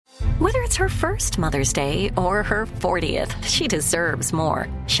Whether it's her first Mother's Day or her 40th, she deserves more.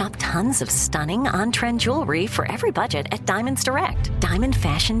 Shop tons of stunning on-trend jewelry for every budget at Diamonds Direct. Diamond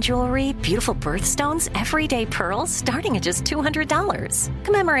fashion jewelry, beautiful birthstones, everyday pearls starting at just $200.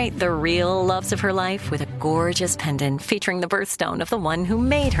 Commemorate the real loves of her life with a gorgeous pendant featuring the birthstone of the one who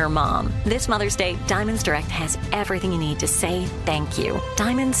made her mom. This Mother's Day, Diamonds Direct has everything you need to say thank you.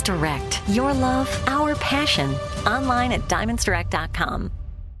 Diamonds Direct. Your love, our passion. Online at diamondsdirect.com.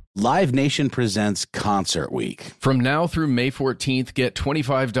 Live Nation presents Concert Week. From now through May 14th, get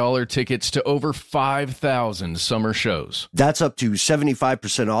 $25 tickets to over 5,000 summer shows. That's up to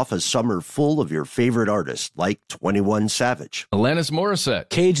 75% off a summer full of your favorite artists, like 21 Savage, Alanis Morissette,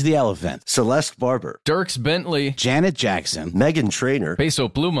 Cage the Elephant, Celeste Barber, Dierks Bentley, Janet Jackson, Meghan Trainor, Peso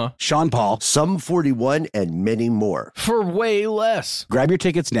Pluma, Sean Paul, Sum 41, and many more. for way less. Grab your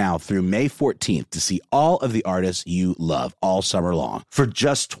tickets now through May 14th to see all of the artists you love all summer long. For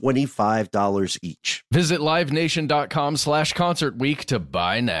just $25 each. Visit livenation.com/concert week to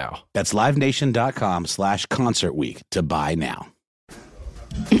buy now. That's livenation.com/concert week to buy now.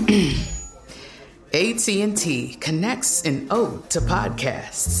 AT&T connects an ode to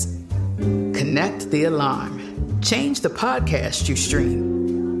podcasts. Connect the alarm. Change the podcast you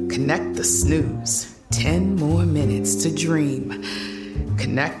stream. Connect the snooze. 10 more minutes to dream.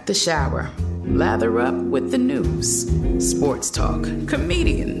 Connect the shower. Lather up with the news. Sports talk,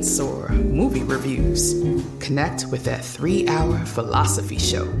 comedians, or movie reviews. Connect with that 3-hour philosophy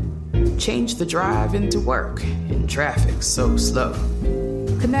show. Change the drive into work in traffic so slow.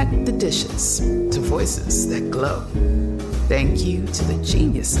 Connect the dishes to voices that glow. Thank you to the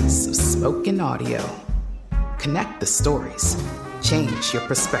geniuses of spoken audio. Connect the stories. Change your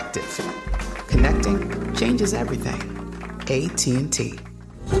perspective. Connecting changes everything. AT&T.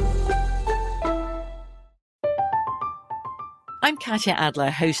 I'm Katya Adler,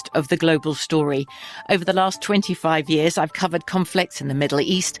 host of The Global Story. Over the last 25 years, I've covered conflicts in the Middle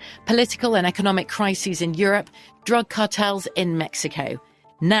East, political and economic crises in Europe, drug cartels in Mexico.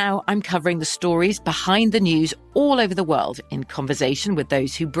 Now I'm covering the stories behind the news all over the world in conversation with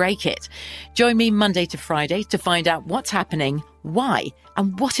those who break it. Join me Monday to Friday to find out what's happening, why,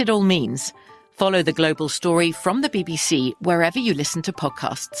 and what it all means. Follow The Global Story from the BBC wherever you listen to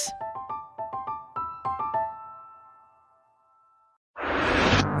podcasts.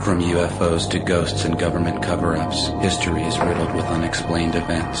 From UFOs to ghosts and government cover-ups, history is riddled with unexplained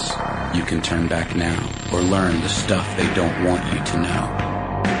events. You can turn back now or learn the stuff they don't want you to know.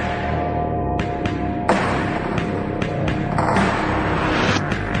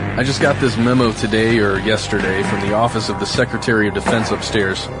 I just got this memo today or yesterday from the Office of the Secretary of Defense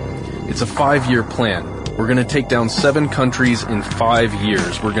upstairs. It's a 5-year plan. We're going to take down 7 countries in 5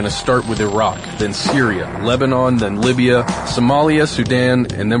 years. We're going to start with Iraq, then Syria, Lebanon, then Libya, Somalia, Sudan,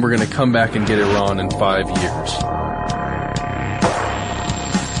 and then we're going to come back and get Iran in 5 years.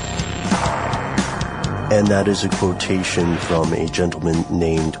 And that is a quotation from a gentleman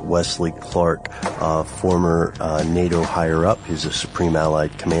named Wesley Clark, former NATO higher-up. He's a Supreme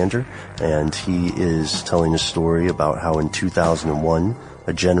Allied Commander, and he is telling a story about how in 2001,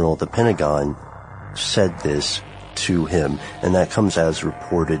 a general at the Pentagon said this to him, and that comes as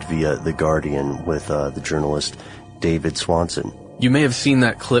reported via The Guardian with the journalist David Swanson. You may have seen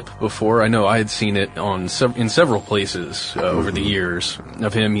that clip before. I know I had seen it in several places over the years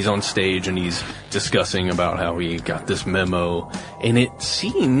of him. He's on stage and he's discussing about how he got this memo, and it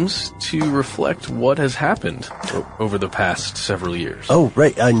seems to reflect what has happened over the past several years. Oh,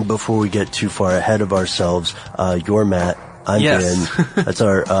 right. And before we get too far ahead of ourselves, you're Matt. I'm yes. Ben. That's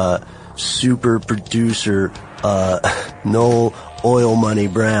our super producer, Noel Oil Money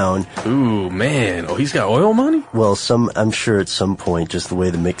Brown. Ooh, man. Oh, he's got oil money? Well, I'm sure at some point, just the way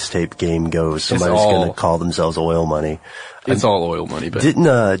the mixtape game goes, somebody's going to call themselves Oil Money. It's all oil money, but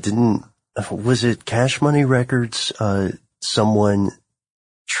was it Cash Money Records? Someone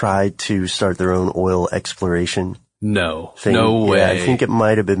tried to start their own oil exploration no thing. No way. Yeah, I think it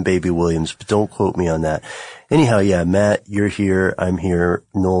might have been Baby Williams, but don't quote me on that. Anyhow, yeah, Matt, you're here, I'm here,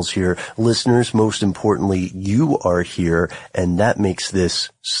 Noel's here. Listeners, most importantly, you are here, and that makes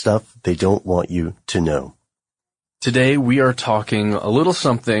this stuff they don't want you to know. Today we are talking a little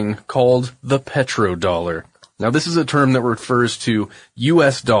something called the petrodollar. Now, this is a term that refers to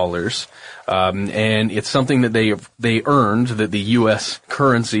U.S. dollars, and it's something that they earned, that the U.S.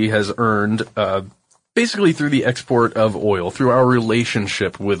 currency has earned, basically through the export of oil, through our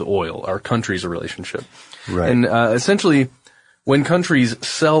relationship with oil, our country's relationship. Right. And essentially, when countries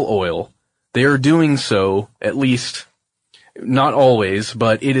sell oil, they are doing so, at least Not always,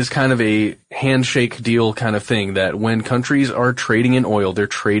 but it is kind of a handshake deal kind of thing that when countries are trading in oil, they're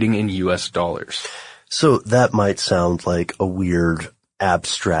trading in US dollars. So that might sound like a weird,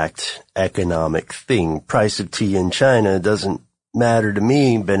 abstract economic thing. Price of tea in China doesn't matter to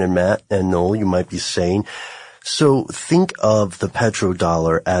me, Ben and Matt and Noel, you might be saying. So think of the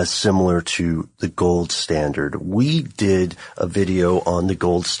petrodollar as similar to the gold standard. We did a video on the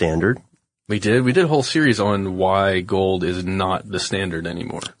gold standard. We did a whole series on why gold is not the standard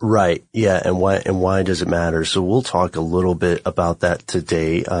anymore. Right. Yeah. And why does it matter? So we'll talk a little bit about that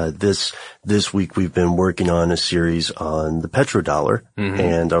today. This week we've been working on a series on the petrodollar,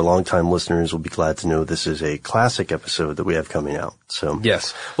 and our longtime listeners will be glad to know this is a classic episode that we have coming out. So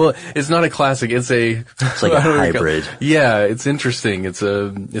yes. Well, it's not a classic. It's like a hybrid. Yeah. It's interesting. It's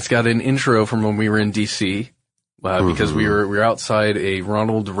got an intro from when we were in DC. Because we were outside the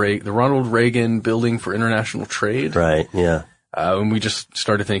Ronald Reagan Building for International Trade. Right, yeah. And we just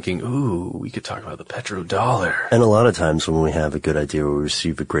started thinking, ooh, we could talk about the petrodollar. And a lot of times when we have a good idea or we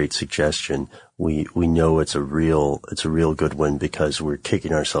receive a great suggestion, we know it's a real good one because we're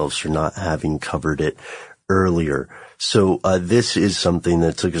kicking ourselves for not having covered it earlier. So, this is something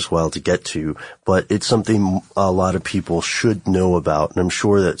that took us a while to get to, but it's something a lot of people should know about. And I'm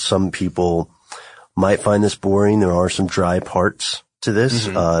sure that some people might find this boring. There are some dry parts to this.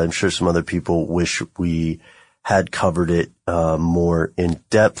 I'm sure some other people wish we had covered it more in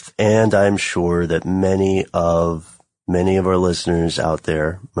depth, and I'm sure that many of our listeners out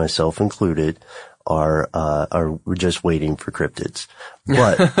there, myself included, are just waiting for cryptids.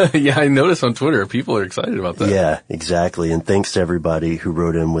 But yeah, I noticed on Twitter people are excited about that. Yeah, exactly. And thanks to everybody who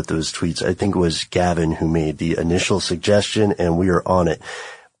wrote in with those tweets. I think it was Gavin who made the initial suggestion, and we are on it.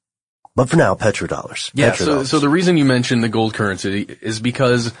 But for now, petrodollars. Yeah, so the reason you mentioned the gold currency is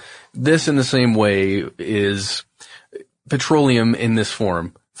because this, in the same way, is petroleum in this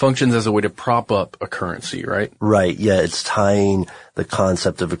form functions as a way to prop up a currency, right? Right, yeah, it's tying the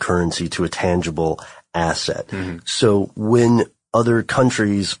concept of a currency to a tangible asset. So when other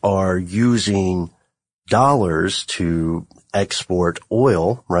countries are using dollars to export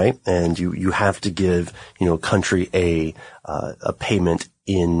oil, right? And you have to give, country A payment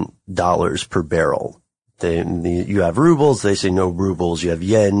in dollars per barrel. You have rubles, they say no rubles. You have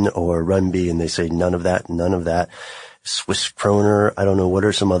yen or renminbi, and they say none of that. Swiss kroner, I don't know. What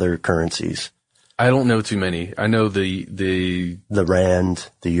are some other currencies? I don't know too many. I know the rand,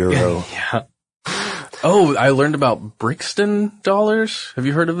 the euro. Yeah. Oh, I learned about Brixton dollars. Have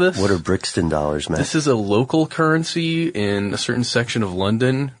you heard of this? What are Brixton dollars, man? This is a local currency in a certain section of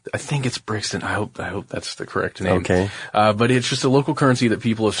London. I think it's Brixton. I hope that's the correct name. Okay. But it's just a local currency that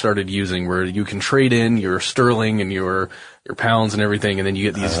people have started using where you can trade in your sterling and your pounds and everything, and then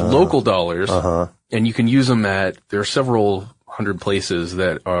you get these local dollars, and you can use them there are several hundred places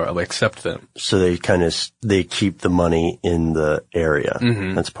that accept them. So they keep the money in the area.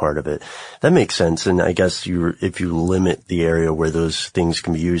 That's part of it. That makes sense. And I guess if you limit the area where those things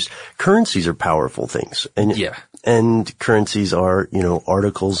can be used, currencies are powerful things. And yeah. And currencies are,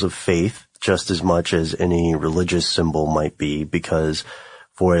 articles of faith just as much as any religious symbol might be, because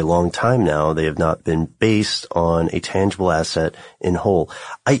for a long time now, they have not been based on a tangible asset in whole.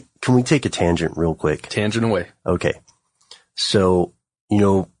 Can we take a tangent real quick? Tangent away. Okay. So,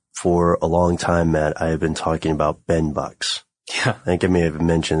 for a long time, Matt, I have been talking about Ben Bucks. Yeah. I think I may have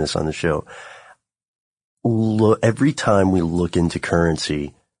mentioned this on the show. Every time we look into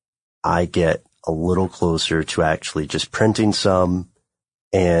currency, I get a little closer to actually just printing some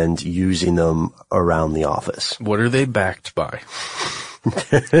and using them around the office. What are they backed by?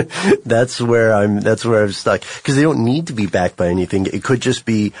 That's where I'm stuck. Because they don't need to be backed by anything. It could just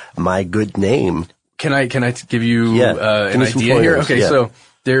be my good name. Can I give you an idea here? Okay, yeah. So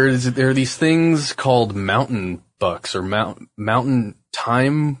there are these things called mountain bucks or mountain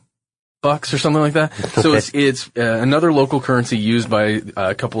time bucks or something like that. So it's another local currency used by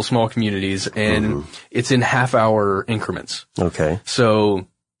a couple of small communities, and it's in half-hour increments. Okay. So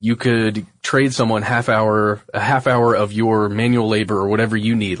you could trade someone a half hour of your manual labor or whatever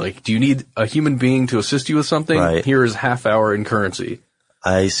you need. Like, do you need a human being to assist you with something? Right. Here is half hour in currency.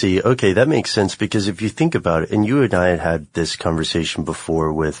 I see. Okay, that makes sense, because if you think about it, and you and I had this conversation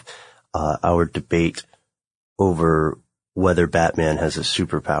before with our debate over whether Batman has a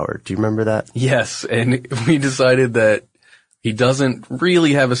superpower. Do you remember that? Yes, and we decided that he doesn't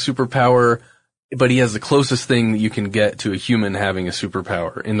really have a superpower, but he has the closest thing that you can get to a human having a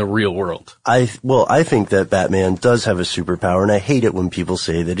superpower in the real world. I think that Batman does have a superpower, and I hate it when people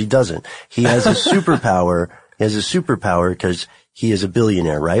say that he doesn't. He has a superpower. He has a superpower because he is a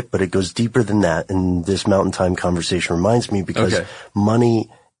billionaire, right? But it goes deeper than that. And this Mountain Time conversation reminds me because money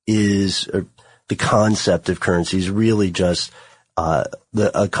is, the concept of currency is really just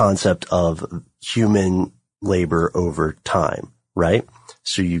a concept of human labor over time, right?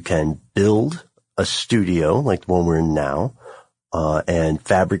 So you can build a studio like the one we're in now, and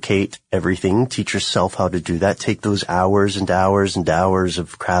fabricate everything, teach yourself how to do that, take those hours and hours and hours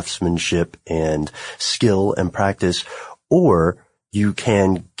of craftsmanship and skill and practice, or you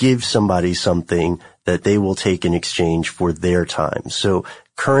can give somebody something that they will take in exchange for their time. So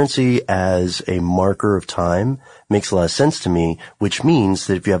currency as a marker of time makes a lot of sense to me, which means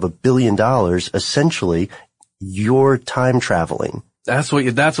that if you have $1 billion, essentially you're time traveling. That's what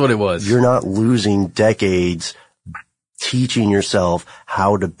it was. You're not losing decades teaching yourself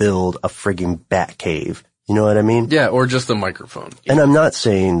how to build a frigging bat cave. You know what I mean? Yeah, or just a microphone. And I'm not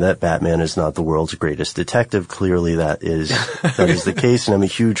saying that Batman is not the world's greatest detective. Clearly that is the case, and I'm a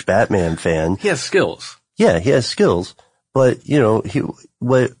huge Batman fan. He has skills. Yeah, he has skills. But, you know,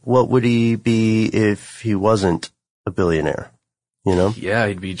 what would he be if he wasn't a billionaire? You know? Yeah,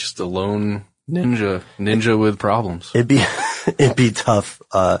 he'd be just a lone ninja with problems. It'd be tough.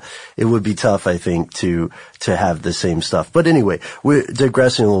 It would be tough, I think, to have the same stuff. But anyway, we're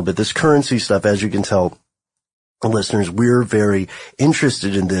digressing a little bit. This currency stuff, as you can tell, listeners, we're very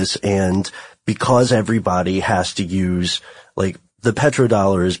interested in this. And because everybody has to use, like, the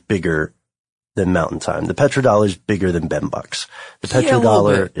petrodollar is bigger than Mountain Time. The petrodollar is bigger than Benbucks. The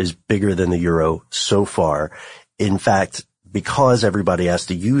petrodollar is bigger than the euro so far. In fact, because everybody has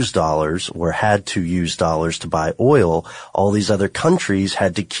to use dollars or had to use dollars to buy oil, all these other countries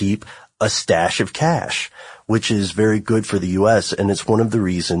had to keep a stash of cash, which is very good for the U.S. And it's one of the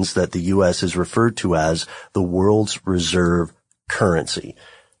reasons that the U.S. is referred to as the world's reserve currency.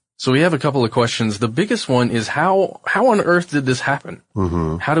 So we have a couple of questions. The biggest one is how on earth did this happen?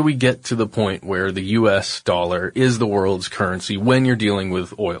 Mm-hmm. How do we get to the point where the U.S. dollar is the world's currency when you're dealing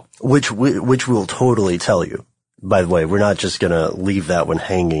with oil? Which we'll totally tell you. By the way, we're not just going to leave that one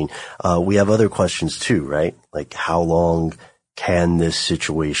hanging. We have other questions too, right? Like, how long can this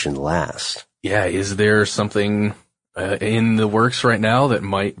situation last? Yeah, is there something in the works right now that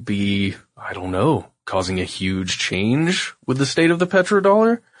might be, I don't know, causing a huge change with the state of the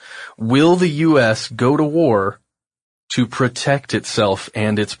petrodollar? Will the U.S. go to war to protect itself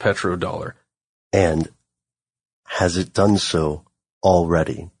and its petrodollar? And has it done so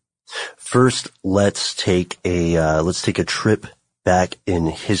already? First, let's take a trip back in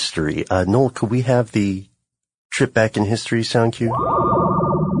history. Noel, could we have the trip back in history sound cue?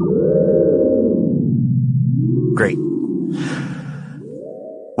 Great.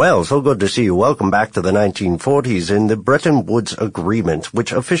 Well, so good to see you. Welcome back to the 1940s in the Bretton Woods Agreement,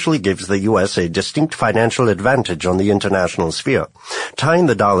 which officially gives the U.S. a distinct financial advantage on the international sphere, tying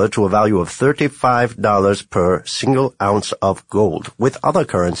the dollar to a value of $35 per single ounce of gold, with other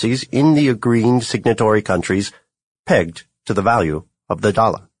currencies in the agreeing signatory countries pegged to the value of the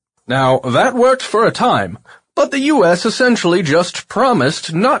dollar. Now, that worked for a time, but the U.S. essentially just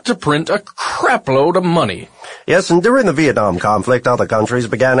promised not to print a crapload of money. Yes, and during the Vietnam conflict, other countries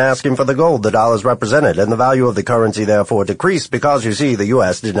began asking for the gold the dollars represented, and the value of the currency therefore decreased because, you see, the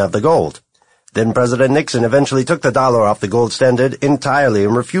U.S. didn't have the gold. Then President Nixon eventually took the dollar off the gold standard entirely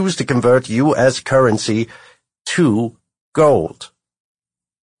and refused to convert U.S. currency to gold.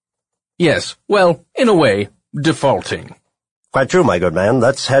 Yes, well, in a way, defaulting. Quite true, my good man.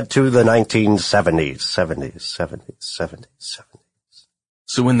 Let's head to the 1970s. 70s.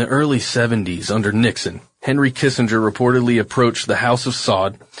 So in the early 70s, under Nixon, Henry Kissinger reportedly approached the House of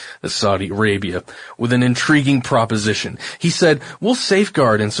Saud, Saudi Arabia, with an intriguing proposition. He said, "We'll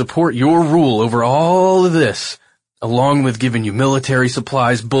safeguard and support your rule over all of this, along with giving you military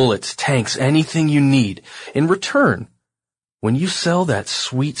supplies, bullets, tanks, anything you need. In return, when you sell that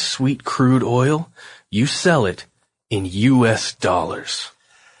sweet, sweet crude oil, you sell it in U.S. dollars."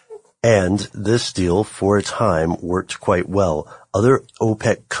 And this deal, for a time, worked quite well. Other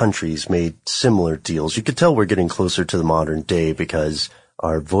OPEC countries made similar deals. You could tell we're getting closer to the modern day because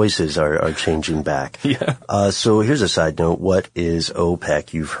our voices are changing back. Yeah. So here's a side note. What is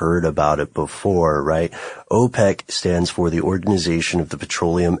OPEC? You've heard about it before, right? OPEC stands for the Organization of the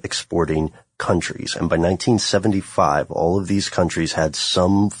Petroleum Exporting Countries. And by 1975, all of these countries had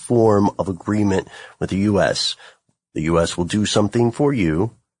some form of agreement with the U.S. The U.S. will do something for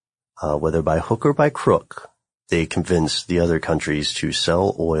you, whether by hook or by crook. They convince the other countries to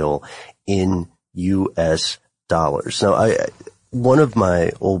sell oil in U.S. dollars. Now, one of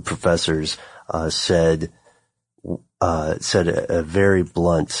my old professors said a very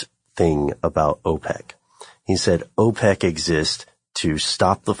blunt thing about OPEC. He said OPEC exists to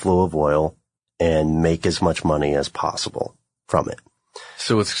stop the flow of oil and make as much money as possible from it.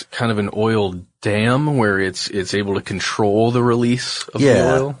 So it's kind of an oil dam where it's able to control the release of the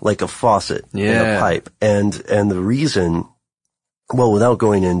oil? Yeah, like a faucet in a pipe. And the reason, well, without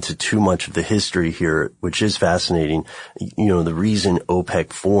going into too much of the history here, which is fascinating, the reason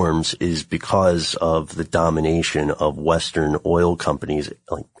OPEC forms is because of the domination of Western oil companies,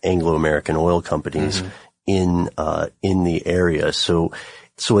 like Anglo-American oil companies in the area. So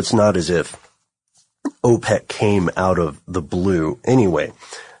it's not as if OPEC came out of the blue. Anyway,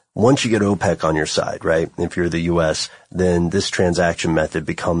 once you get OPEC on your side, right, if you're the U.S., then this transaction method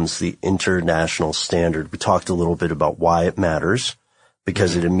becomes the international standard. We talked a little bit about why it matters,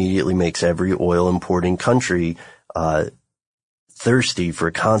 because it immediately makes every oil importing country thirsty for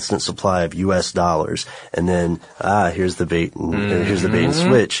a constant supply of U.S. dollars. And then, here's the bait and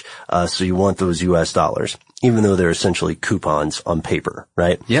switch. So you want those U.S. dollars, even though they're essentially coupons on paper,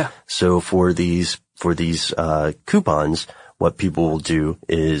 right? Yeah. So for these coupons, what people will do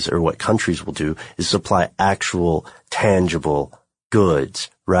is, or what countries will do, is supply actual tangible goods,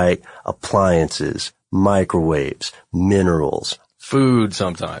 right? Appliances, microwaves, minerals, food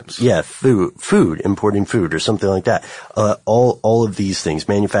sometimes. Yeah, food, importing food or something like that. All of these things,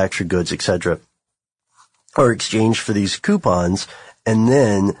 manufactured goods, etc., are exchanged for these coupons, and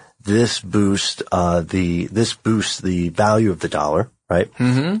then this boosts the value of the dollar, right?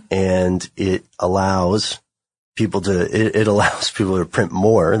 Mm-hmm. And it allows people to print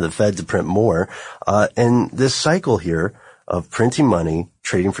more, the Fed to print more, and this cycle here of printing money,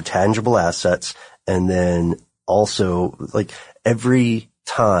 trading for tangible assets, and then also, like, every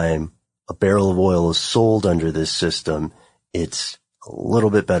time a barrel of oil is sold under this system, it's a little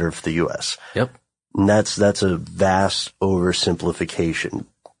bit better for the U.S. Yep. And that's a vast oversimplification.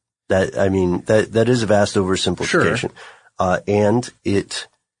 That is a vast oversimplification. Sure. And it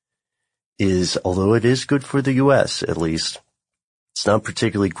is, although it is good for the U.S., at least, it's not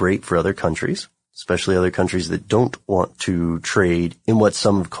particularly great for other countries, especially other countries that don't want to trade in what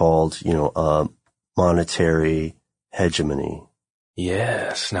some have called, monetary hegemony.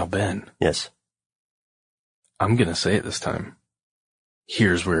 Yes. Now, Ben. Yes. I'm going to say it this time.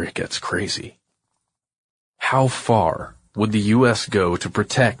 Here's where it gets crazy. How far would the U.S. go to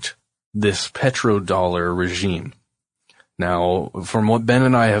protect this petrodollar regime? Now, from what Ben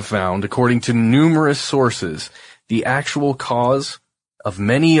and I have found, according to numerous sources, the actual cause of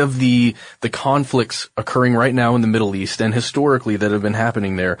many of the conflicts occurring right now in the Middle East and historically that have been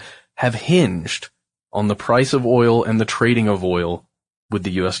happening there have hinged on the price of oil and the trading of oil with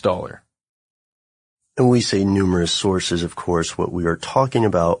the U.S. dollar. And we say numerous sources, of course. What we are talking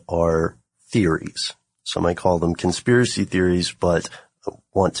about are theories. Some might call them conspiracy theories, but I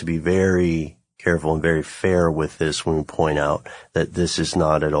want to be very careful and very fair with this when we point out that this is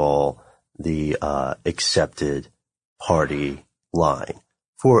not at all the accepted party line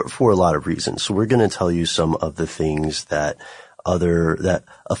for a lot of reasons. So we're going to tell you some of the things that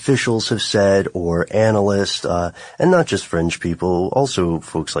officials have said, or analysts, and not just fringe people, also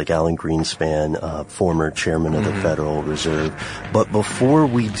folks like Alan Greenspan, former chairman of the Federal Reserve. But before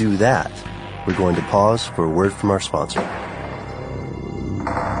we do that, we're going to pause for a word from our sponsor.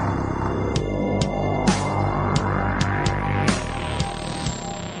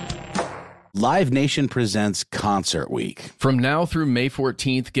 Live Nation presents Concert Week. From now through May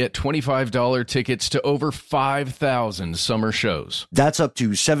 14th, get $25 tickets to over 5,000 summer shows. That's up to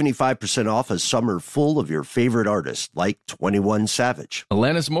 75% off a summer full of your favorite artists, like 21 Savage,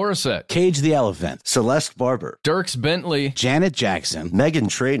 Alanis Morissette, Cage the Elephant, Celeste Barber, Dierks Bentley, Janet Jackson, Meghan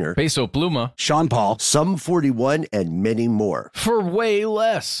Trainor, Peso Pluma, Sean Paul, Sum 41, and many more. For way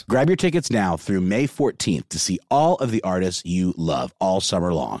less. Grab your tickets now through May 14th to see all of the artists you love all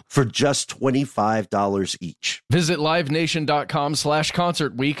summer long for just $25 each. Visit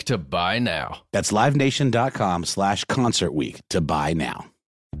livenation.com/Concert Week to buy now. That's livenation.com/Concert Week to buy now.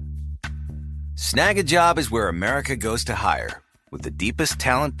 Snag a Job is where America goes to hire, with the deepest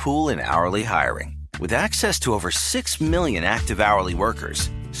talent pool in hourly hiring. With access to over 6 million active hourly workers,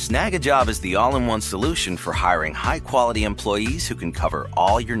 Snag a Job is the all-in-one solution for hiring high-quality employees who can cover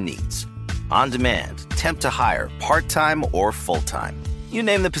all your needs. On demand, temp to hire, part-time or full-time. You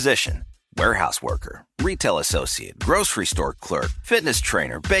name the position. Warehouse worker, retail associate, grocery store clerk, fitness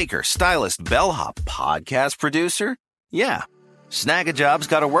trainer, baker, stylist, bellhop, podcast producer. Yeah, Snag a Job's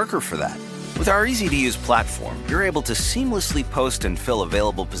got a worker for that. With our easy-to-use platform, you're able to seamlessly post and fill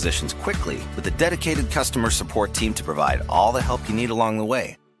available positions quickly with a dedicated customer support team to provide all the help you need along the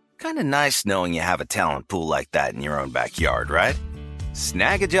way. Kind of nice knowing you have a talent pool like that in your own backyard, right?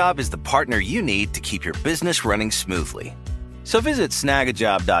 Snagajob is the partner you need to keep your business running smoothly. So visit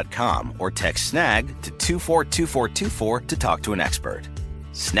Snagajob.com or text snag to 242424 to talk to an expert.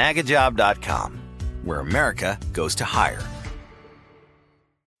 Snagajob.com, where America goes to hire.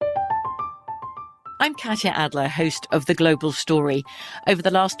 I'm Katya Adler, host of The Global Story. Over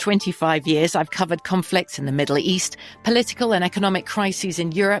the last 25 years, I've covered conflicts in the Middle East, political and economic crises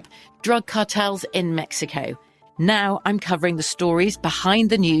in Europe, drug cartels in Mexico. Now I'm covering the stories behind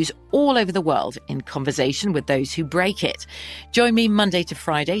the news all over the world in conversation with those who break it. Join me Monday to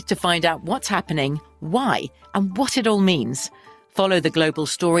Friday to find out what's happening, why, and what it all means. Follow The Global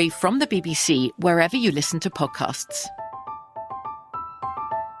Story from the BBC wherever you listen to podcasts.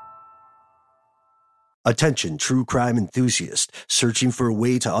 Attention, true crime enthusiast. Searching for a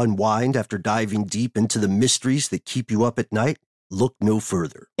way to unwind after diving deep into the mysteries that keep you up at night? Look no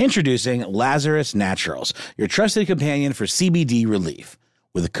further. Introducing Lazarus Naturals, your trusted companion for CBD relief.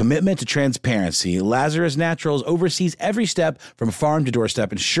 With a commitment to transparency, Lazarus Naturals oversees every step from farm to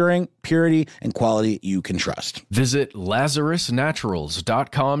doorstep, ensuring purity and quality you can trust. Visit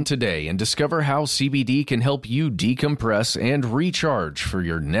LazarusNaturals.com today and discover how CBD can help you decompress and recharge for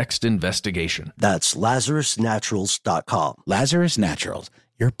your next investigation. That's LazarusNaturals.com. Lazarus Naturals,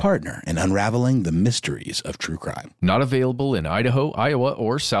 your partner in unraveling the mysteries of true crime. Not available in Idaho, Iowa,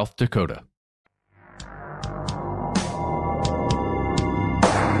 or South Dakota.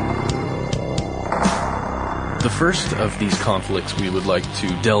 The first of these conflicts we would like to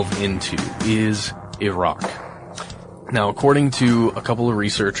delve into is Iraq. Now, according to a couple of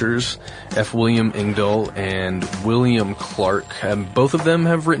researchers, F. William Engdahl and William Clark, both of them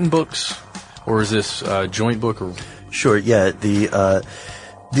have written books, or is this a joint book? Or? Sure, yeah.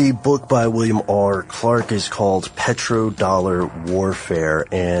 The book by William R. Clark is called Petrodollar Warfare,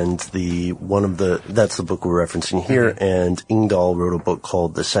 and that's the book we're referencing here, and Engdahl wrote a book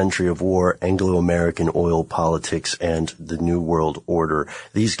called The Century of War, Anglo-American Oil Politics and the New World Order.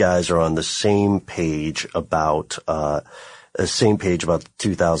 These guys are on the same page about the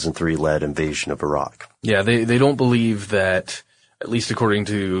 2003-led invasion of Iraq. Yeah, they don't believe that, at least according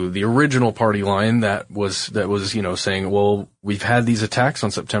to the original party line, that was, saying, well, we've had these attacks on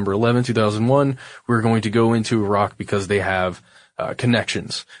September 11, 2001. We're going to go into Iraq because they have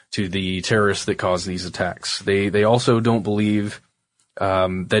connections to the terrorists that caused these attacks. They also don't believe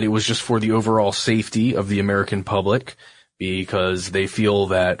that it was just for the overall safety of the American public, because they feel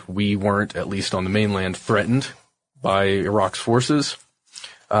that we weren't, at least on the mainland, threatened by Iraq's forces.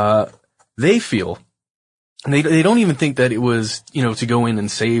 They feel, and they don't even think that it was, to go in and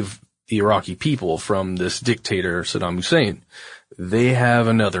save the Iraqi people from this dictator, Saddam Hussein. They have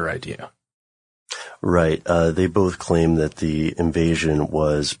another idea. Right. They both claim that the invasion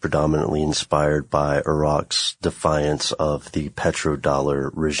was predominantly inspired by Iraq's defiance of the petrodollar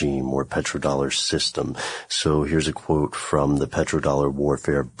regime or petrodollar system. So here's a quote from the Petrodollar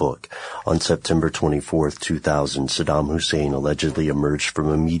Warfare book. On September 24th, 2000, Saddam Hussein allegedly emerged from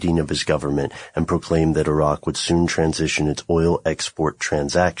a meeting of his government and proclaimed that Iraq would soon transition its oil export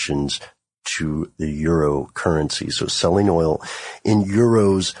transactions to the euro currency. So selling oil in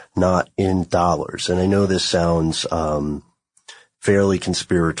euros, not in dollars. And I know this sounds fairly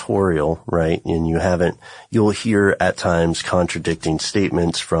conspiratorial, right? And you'll hear at times contradicting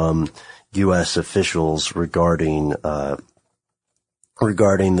statements from U.S. officials regarding the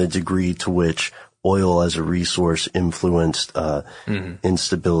degree to which oil as a resource influenced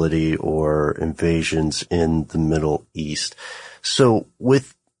instability or invasions in the Middle East. So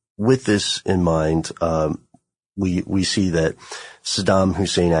with this in mind, we see that Saddam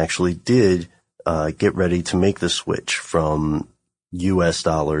Hussein actually did get ready to make the switch from U.S.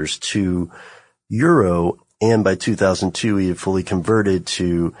 dollars to euro, and by 2002 he had fully converted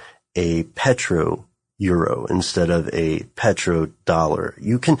to a petro euro instead of a petrodollar.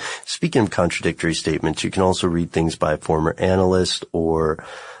 You can, speaking of contradictory statements, you can also read things by former analysts or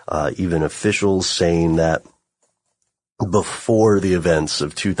even officials saying that before the events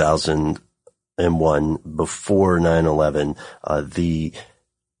of 2001, before 9/11, the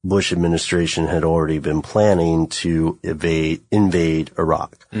Bush administration had already been planning to invade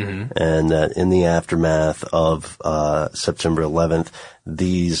Iraq. Mm-hmm. And that in the aftermath of September 11th,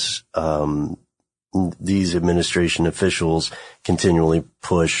 these administration officials continually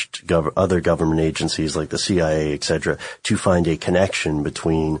pushed other government agencies like the CIA, etc., to find a connection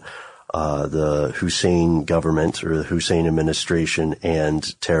between the Hussein government or the Hussein administration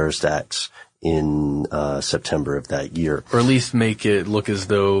and terrorist acts in September of that year. Or at least make it look as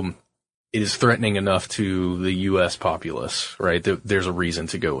though it is threatening enough to the U.S. populace, right? There's a reason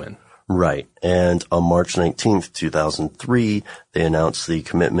to go in. Right. And on March 19th, 2003, they announced the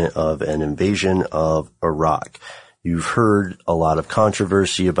commitment of an invasion of Iraq. You've heard a lot of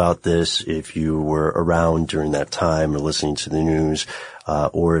controversy about this if you were around during that time or listening to the news,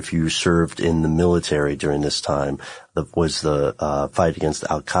 or if you served in the military during this time. Was the fight against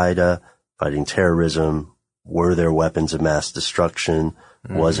Al-Qaeda, fighting terrorism? Were there weapons of mass destruction?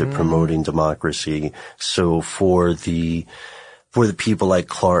 Was it promoting democracy? So for the people like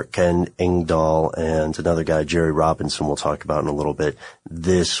Clark and Engdahl and another guy, Jerry Robinson, we'll talk about in a little bit,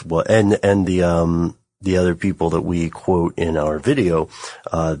 this was, and the other people that we quote in our video,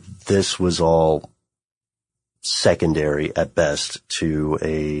 this was all secondary at best to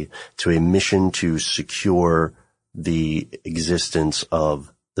a mission to secure the existence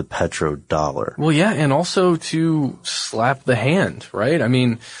of the petrodollar. Well, yeah, and also to slap the hand, right? I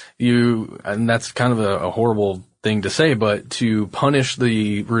mean, and that's kind of a horrible thing to say, but to punish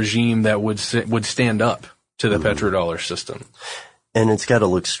the regime that would stand up to the petrodollar system. And it's got to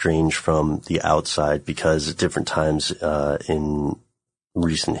look strange from the outside because at different times in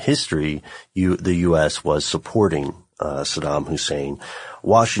recent history, the U.S. was supporting Saddam Hussein.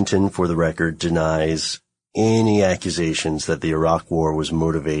 Washington, for the record, denies any accusations that the Iraq War was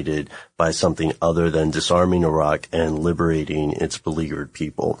motivated by something other than disarming Iraq and liberating its beleaguered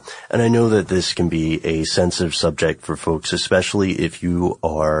people. And I know that this can be a sensitive subject for folks, especially if you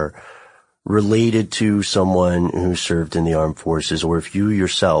are related to someone who served in the armed forces, or if you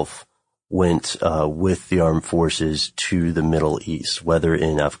yourself went with the armed forces to the Middle East, whether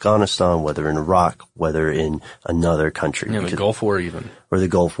in Afghanistan, whether in Iraq, whether in another country. Yeah, the Gulf War even. Or the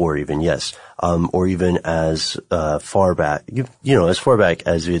Gulf War even, yes. Or even as far back, as far back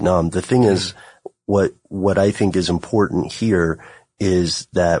as Vietnam. The thing is, what I think is important here is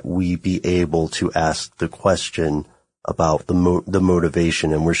that we be able to ask the question about the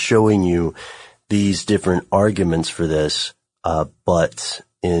motivation, and we're showing you these different arguments for this, but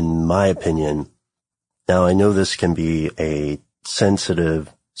in my opinion, now I know this can be a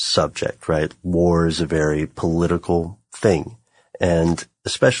sensitive subject, right? War is a very political thing, and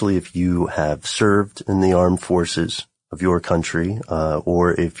especially if you have served in the armed forces of your country,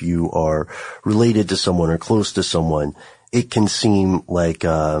 or if you are related to someone or close to someone, it can seem like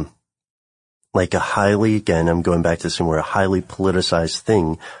a highly, again, I'm going back to somewhere, a highly politicized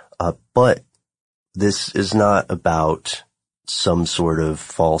thing, but this is not about some sort of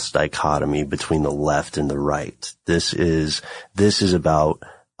false dichotomy between the left and the right. This is about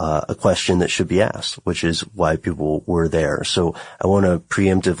a question that should be asked, which is why people were there. So I want to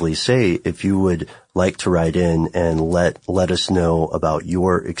preemptively say, if you would like to write in and let us know about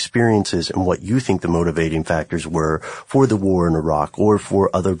your experiences and what you think the motivating factors were for the war in Iraq or for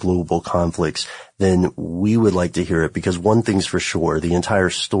other global conflicts, then we would like to hear it, because one thing's for sure, the entire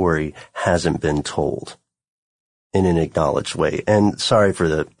story hasn't been told in an acknowledged way. And sorry for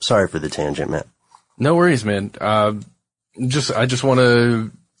the tangent, Matt. No worries, man. I just want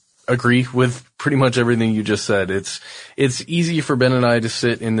to agree with pretty much everything you just said. It's easy for Ben and I to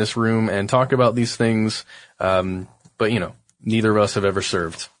sit in this room and talk about these things, but neither of us have ever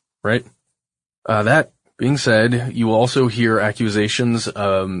served, right? That being said, you also hear accusations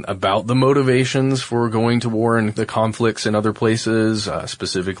about the motivations for going to war and the conflicts in other places,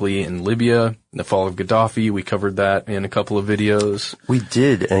 specifically in Libya, the fall of Gaddafi. We covered that in a couple of videos. We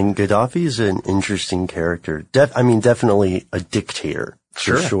did, and Gaddafi is an interesting character. Definitely a dictator,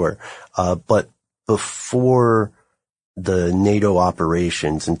 for sure. But before the NATO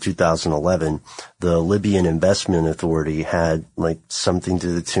operations in 2011, the Libyan Investment Authority had something to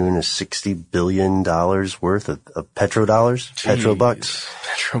the tune of $60 billion worth of petrodollars, petrobucks.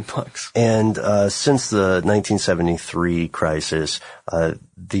 Petrobucks. And since the 1973 crisis,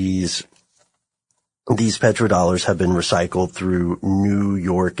 these petrodollars have been recycled through New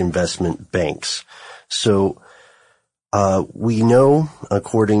York investment banks. So we know,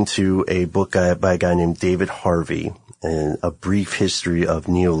 according to a book by a guy named David Harvey, and A Brief History of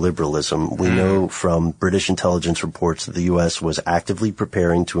Neoliberalism, we know from British intelligence reports that the U.S. was actively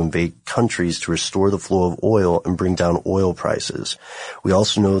preparing to invade countries to restore the flow of oil and bring down oil prices. We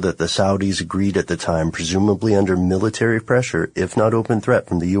also know that the Saudis agreed at the time, presumably under military pressure, if not open threat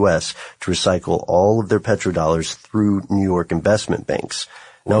from the U.S., to recycle all of their petrodollars through New York investment banks.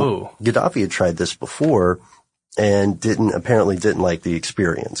 Now, Gaddafi had tried this before and apparently didn't like the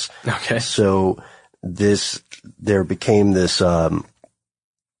experience. Okay. So there became this, I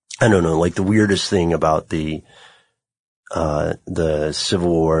don't know, the weirdest thing about the civil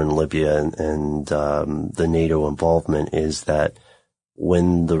war in Libya and the NATO involvement is that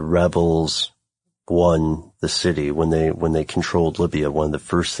when the rebels won the city, when they controlled Libya, one of the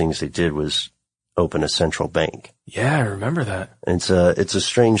first things they did was open a central bank. Yeah, I remember that. It's a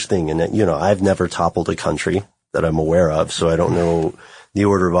strange thing. And, I've never toppled a country that I'm aware of, so I don't know the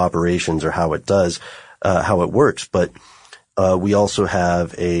order of operations or how it works. But, we also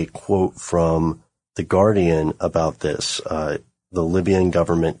have a quote from The Guardian about this. The Libyan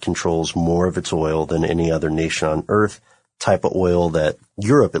government controls more of its oil than any other nation on earth, type of oil that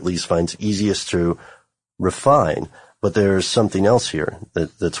Europe at least finds easiest to refine. But there's something else here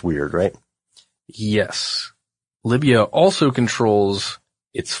that's weird, right? Yes. Libya also controls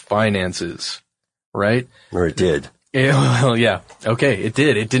its finances, right? Or it did. Well, yeah. Okay, it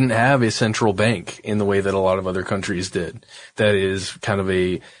did. It didn't have a central bank in the way that a lot of other countries did. That is kind of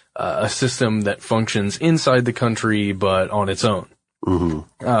a system that functions inside the country, but on its own.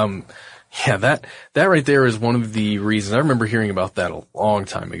 Mm-hmm. Yeah, that right there is one of the reasons. I remember hearing about that a long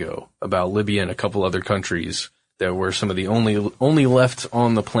time ago, about Libya and a couple other countries that were some of the only left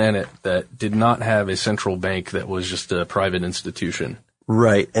on the planet that did not have a central bank that was just a private institution.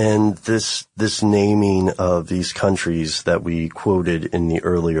 Right. And this naming of these countries that we quoted in the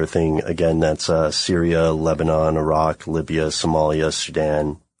earlier thing, again, that's Syria, Lebanon, Iraq, Libya, Somalia,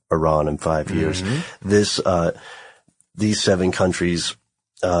 Sudan, Iran in 5 years. Mm-hmm. These 7 countries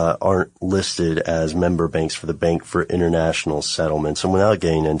aren't listed as member banks for the Bank for International Settlements. And without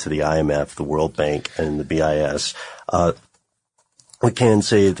getting into the IMF, the World Bank, and the BIS, we can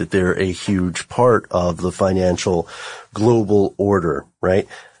say that they're a huge part of the financial global order, right?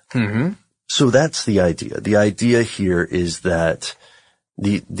 Mm-hmm. So that's the idea. The idea here is that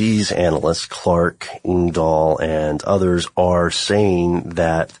these analysts, Clark, Engdahl, and others, are saying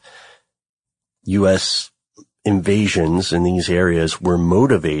that U.S. invasions in these areas were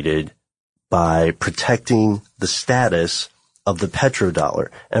motivated by protecting the status of the petrodollar.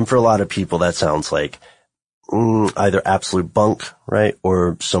 And for a lot of people, that sounds like either absolute bunk, right?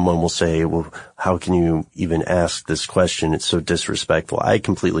 Or someone will say, well, how can you even ask this question? It's so disrespectful. I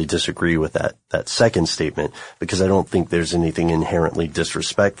completely disagree with that second statement, because I don't think there's anything inherently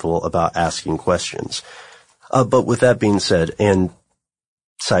disrespectful about asking questions. But with that being said, and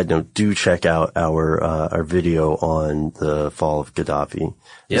side note, do check out our video on the fall of Gaddafi.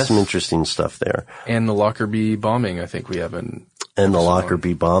 There's some interesting stuff there. And the Lockerbie bombing, I think we have and the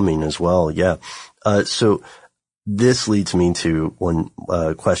Lockerbie bombing as well. Yeah. So this leads me to one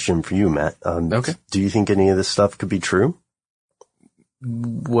question for you, Matt. Okay. Do you think any of this stuff could be true?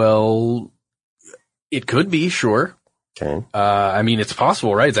 Well, it could be, sure. Okay. I mean, it's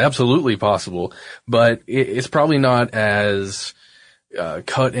possible, right? It's absolutely possible, but it's probably not as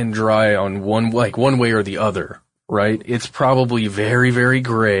cut and dry on one way or the other, right? It's probably very, very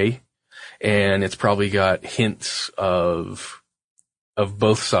gray, and it's probably got hints of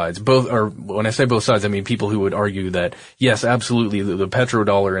both sides. Or when I say both sides, I mean people who would argue that, yes, absolutely, the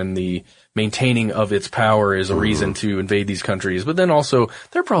petrodollar and the maintaining of its power is a reason to invade these countries. But then also,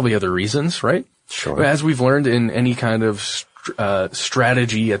 there are probably other reasons, right? Sure. As we've learned in any kind of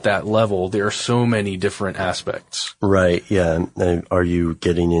strategy at that level, there are so many different aspects. Right, yeah. Are you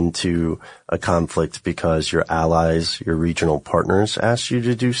getting into a conflict because your allies, your regional partners asked you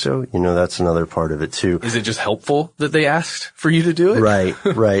to do so? That's another part of it too. Is it just helpful that they asked for you to do it? Right,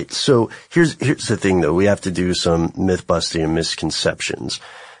 right. So here's the thing though. We have to do some myth busting and misconceptions.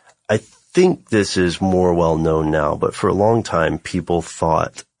 I think this is more well known now, but for a long time people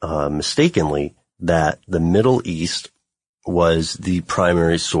thought, mistakenly, that the Middle East was the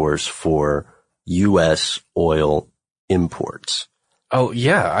primary source for U.S. oil imports. Oh,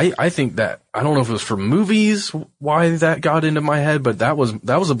 yeah. I think that, I don't know if it was from movies why that got into my head, but that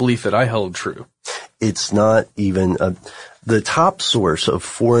was a belief that I held true. It's not even the top source of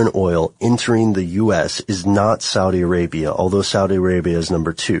foreign oil entering the U.S. is not Saudi Arabia, although Saudi Arabia is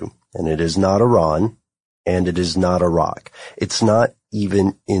number 2. And it is not Iran, and it is not Iraq. It's not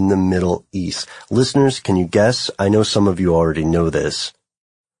even in the Middle East. Listeners, can you guess? I know some of you already know this.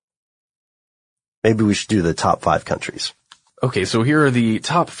 Maybe we should do the top 5 countries. Okay, so here are the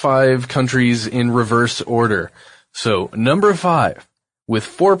top 5 countries in reverse order. So, number 5, with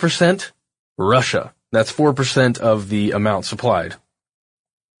 4%, Russia. That's 4% of the amount supplied.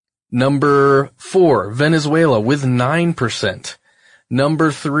 Number 4, Venezuela with 9%.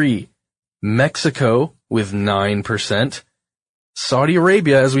 Number 3, Mexico with 9%. Saudi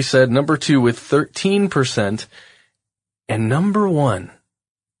Arabia, as we said, number 2 with 13%. And number 1.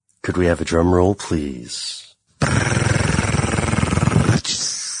 Could we have a drum roll, please?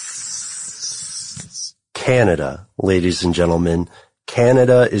 Canada, ladies and gentlemen.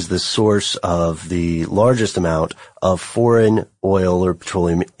 Canada is the source of the largest amount of foreign oil or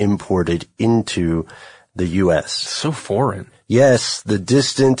petroleum imported into the U.S. So foreign. Yes, the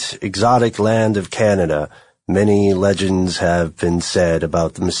distant, exotic land of Canada. Many legends have been said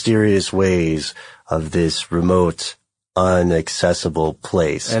about the mysterious ways of this remote, inaccessible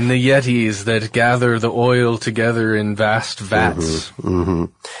place. And the Yetis that gather the oil together in vast vats.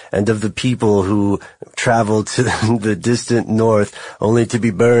 And of the people who travel to the distant north only to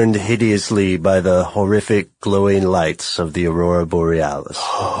be burned hideously by the horrific glowing lights of the Aurora Borealis.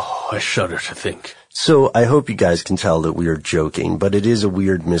 Oh, I shudder to think. So I hope you guys can tell that we are joking, but it is a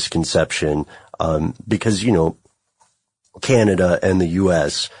weird misconception, because, Canada and the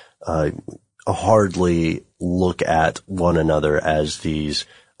U.S., hardly look at one another as these,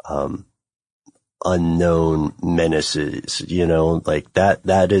 unknown menaces, like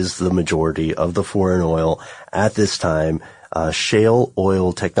that is the majority of the foreign oil at this time. Shale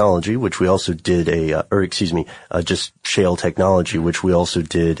oil technology, which we also did just shale technology, which we also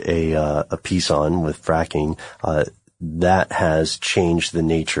did a piece on with fracking, that has changed the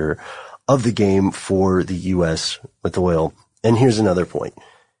nature of the game for the U.S. with oil. And here's another point.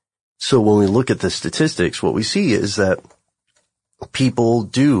 So when we look at the statistics, what we see is that people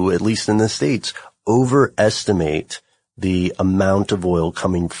do, at least in the States, overestimate the amount of oil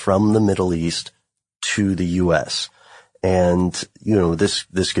coming from the Middle East to the U.S. And,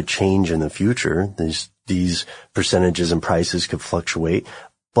 this could change in the future. These percentages and prices could fluctuate,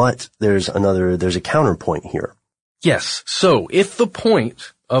 but there's a counterpoint here. Yes. So if the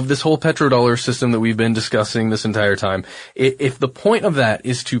point of this whole petrodollar system that we've been discussing this entire time, if the point of that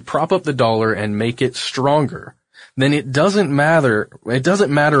is to prop up the dollar and make it stronger, then it doesn't matter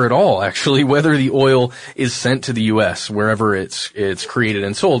at all, actually, whether the oil is sent to the U.S., wherever it's created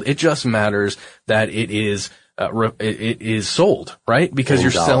and sold. It just matters that it is sold, right? Because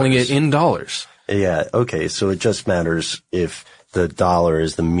you're selling it in dollars. Yeah. Okay. So it just matters if the dollar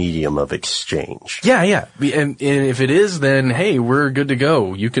is the medium of exchange. Yeah. And if it is, then hey, we're good to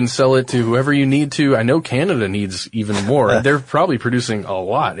go. You can sell it to whoever you need to. I know Canada needs even more. They're probably producing a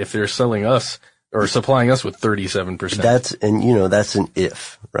lot if they're selling us or supplying us with 37%. That's an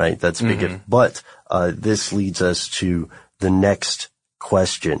if, right? That's a big if. But, this leads us to the next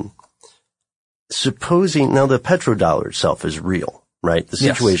question. Supposing, now the petrodollar itself is real, right? The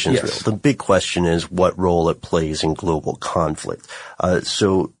situation is real. The big question is what role it plays in global conflict.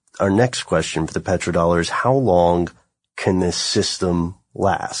 So our next question for the petrodollar is how long can this system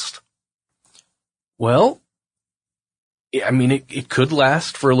last? Well, I mean, it could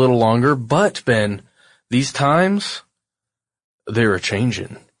last for a little longer, but Ben, these times, they're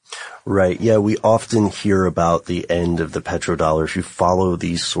a-changing. Right. Yeah, we often hear about the end of the petrodollar. If you follow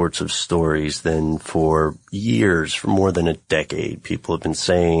these sorts of stories, then for years, for more than a decade, people have been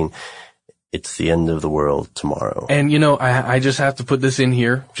saying it's the end of the world tomorrow. And, I just have to put this in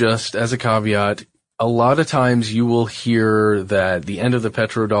here, just as a caveat. A lot of times you will hear that the end of the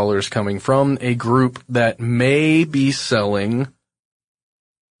petrodollar is coming from a group that may be selling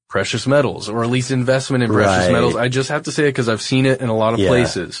precious metals, or at least investment in precious metals. I just have to say it because I've seen it in a lot of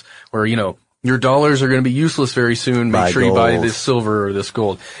places where, your dollars are going to be useless very soon. Make sure you buy this silver or this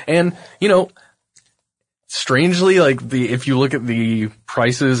gold. And, strangely, if you look at the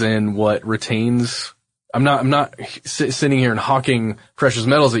prices and what retains, I'm not sitting here and hawking precious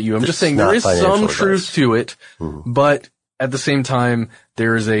metals at you. I'm just saying there is some truth to it, but at the same time,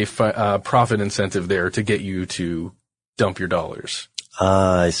 there is a profit incentive there to get you to dump your dollars.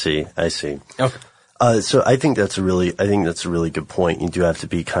 I see. Okay. So I think that's a really good point. You do have to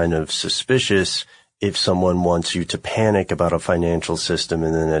be kind of suspicious if someone wants you to panic about a financial system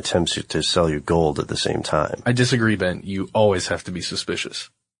and then attempts to sell you gold at the same time. I disagree, Ben. You always have to be suspicious.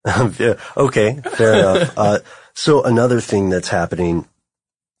 Yeah, okay, fair enough. So another thing that's happening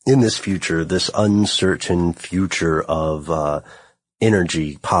in this future, this uncertain future of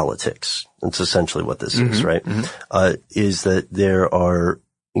energy politics, that's essentially what this is, right? Is that there are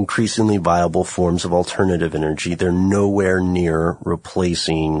increasingly viable forms of alternative energy. They're nowhere near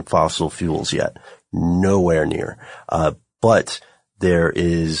replacing fossil fuels yet. Nowhere near. But there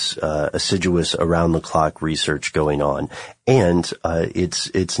is assiduous around-the-clock research going on, and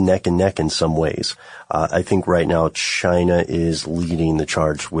it's neck and neck in some ways. I think right now China is leading the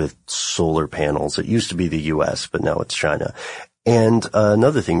charge with solar panels. It used to be the U.S., but now it's China. And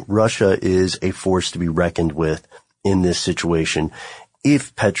another thing, Russia is a force to be reckoned with in this situation.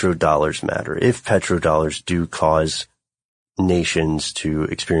 If petrodollars matter, if petrodollars do cause nations to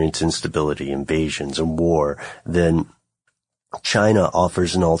experience instability, invasions, and war, then China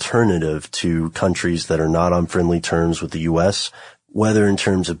offers an alternative to countries that are not on friendly terms with the U.S., whether in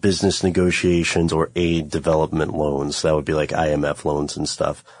terms of business negotiations or aid development loans. That would be like IMF loans and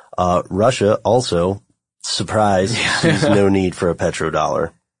stuff. Russia also, surprise, sees no need for a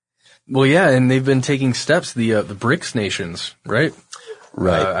petrodollar. Well, yeah, and they've been taking steps, the BRICS nations, right?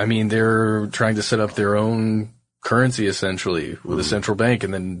 Right. I mean, they're trying to set up their own currency, essentially, with a central bank,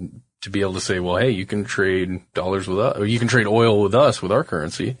 and then to be able to say, well, hey, you can trade dollars with us, or you can trade oil with us, with our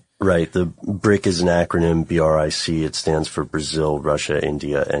currency. Right. The BRIC is an acronym, BRIC. It stands for Brazil, Russia,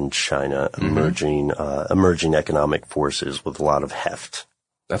 India, and China, emerging economic forces with a lot of heft.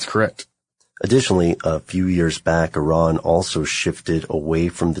 That's correct. Additionally, a few years back, Iran also shifted away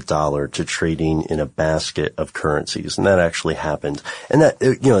from the dollar to trading in a basket of currencies, and that actually happened. And that,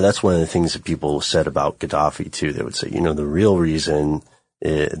 that's one of the things that people said about Gaddafi too. They would say, the real reason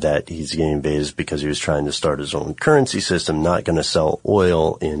that he's getting invaded is because he was trying to start his own currency system, not going to sell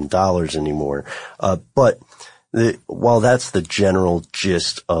oil in dollars anymore. But while that's the general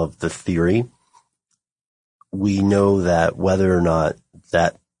gist of the theory, we know that whether or not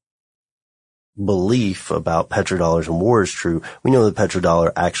that belief about petrodollars and war is true, we know the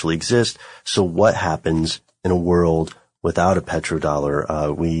petrodollar actually exists. So what happens in a world without a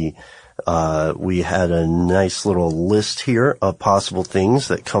petrodollar? We had a nice little list here of possible things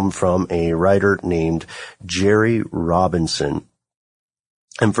that come from a writer named Jerry Robinson.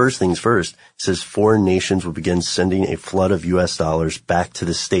 And first things first, it says foreign nations will begin sending a flood of U.S. dollars back to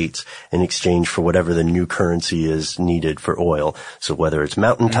the states in exchange for whatever the new currency is needed for oil. So whether it's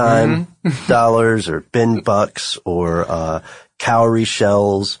Mountain Time dollars or bin bucks or cowrie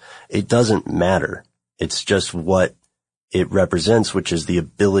shells, it doesn't matter. It's just what it represents, which is the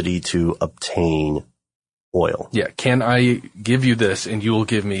ability to obtain oil. Yeah. Can I give you this and you will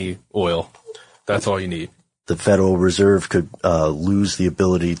give me oil? That's all you need. The Federal Reserve could lose the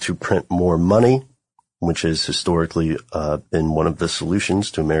ability to print more money, which has historically been one of the solutions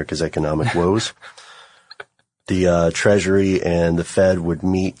to America's economic woes. The Treasury and the Fed would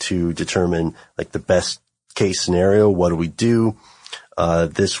meet to determine like the best case scenario. What do we do?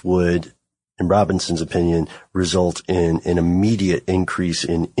 This would, in Robinson's opinion, result in an immediate increase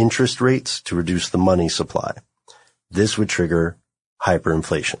in interest rates to reduce the money supply. This would trigger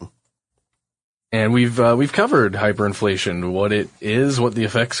hyperinflation. And we've covered hyperinflation, what it is, what the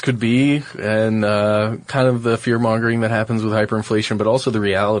effects could be, and kind of the fear-mongering that happens with hyperinflation, but also the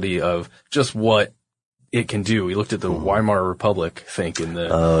reality of just what it can do. We looked at the Weimar Republic, thinking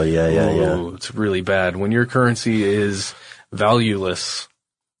that it's really bad. When your currency is valueless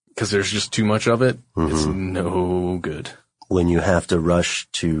because there's just too much of it, it's no good. When you have to rush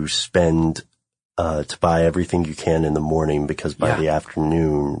to spend to buy everything you can in the morning because by the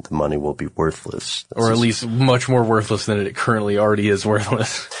afternoon the money will be worthless. Or at least much more worthless than it currently already is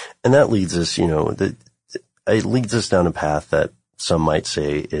worthless. And that leads us, it leads us down a path that some might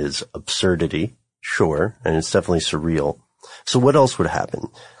say is absurdity, sure, and it's definitely surreal. So what else would happen?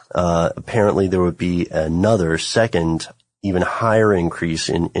 Apparently there would be another second, even higher increase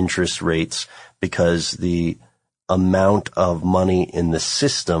in interest rates because the amount of money in the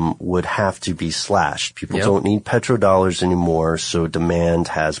system would have to be slashed. People don't need petrodollars anymore, so demand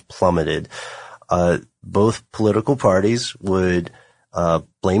has plummeted. Both political parties would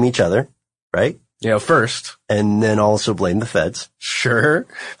blame each other, right? Yeah, first. And then also blame the feds. Sure.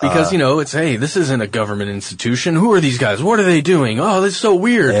 Because, it's, hey, this isn't a government institution. Who are these guys? What are they doing? Oh, this is so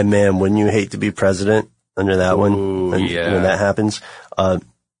weird. And man, wouldn't you hate to be president under that one? When that happens?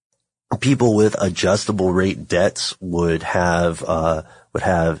 People with adjustable rate debts would have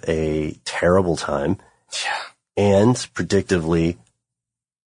a terrible time. Yeah. And predictably,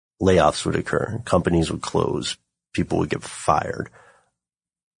 layoffs would occur. Companies would close. People would get fired.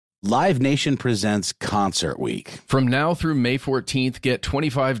 Live Nation presents Concert Week. From now through May 14th, get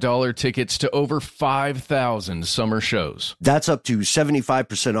 $25 tickets to over 5,000 summer shows. That's up to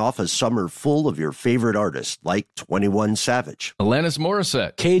 75% off a summer full of your favorite artists like 21 Savage, Alanis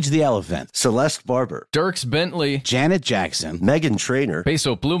Morissette, Cage the Elephant, Celeste Barber, Dierks Bentley, Janet Jackson, Meghan Trainor,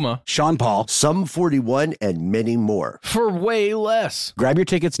 Peso Pluma, Sean Paul, Sum 41, and many more. For way less. Grab your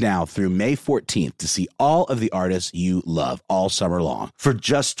tickets now through May 14th to see all of the artists you love all summer long for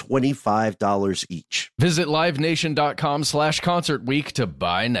just $25 each. Visit livenation.com/Concert Week to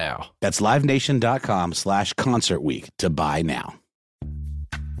buy now. That's livenation.com/Concert Week to buy now.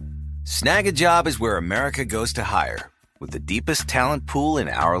 Snag a Job is where America goes to hire, with the deepest talent pool in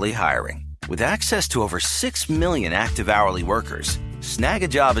hourly hiring. With access to over 6 million active hourly workers, Snag a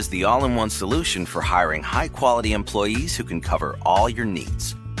Job is the all-in-one solution for hiring high-quality employees who can cover all your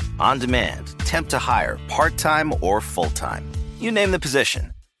needs. On demand, temp to hire, part-time or full-time. You name the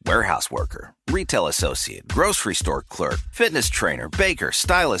position. Warehouse worker, retail associate, grocery store clerk, fitness trainer, baker,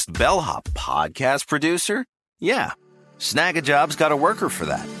 stylist, bellhop, podcast producer? Yeah, Snag-a-Job's got a worker for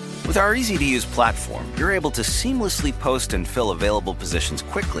that. With our easy-to-use platform, you're able to seamlessly post and fill available positions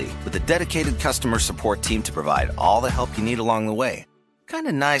quickly with a dedicated customer support team to provide all the help you need along the way. Kind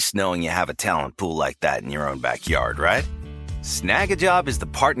of nice knowing you have a talent pool like that in your own backyard, right? Snag-a-Job is the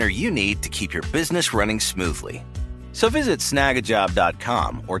partner you need to keep your business running smoothly. So visit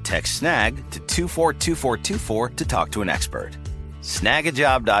snagajob.com or text snag to 242424 to talk to an expert.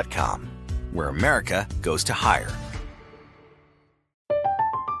 Snagajob.com, where America goes to hire.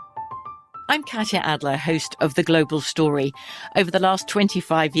 I'm Katya Adler, host of The Global Story. Over the last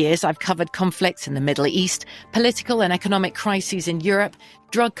 25 years, I've covered conflicts in the Middle East, political and economic crises in Europe,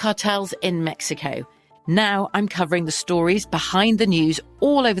 drug cartels in Mexico. Now I'm covering the stories behind the news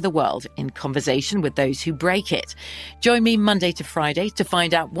all over the world in conversation with those who break it. Join me Monday to Friday to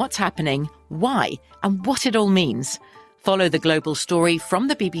find out what's happening, why, and what it all means. Follow The Global Story from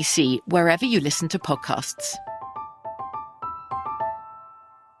the BBC wherever you listen to podcasts.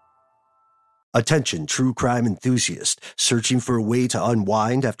 Attention, true crime enthusiast. Searching for a way to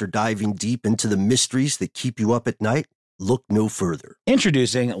unwind after diving deep into the mysteries that keep you up at night? Look no further.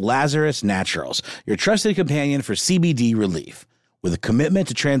 Introducing Lazarus Naturals, your trusted companion for CBD relief. With a commitment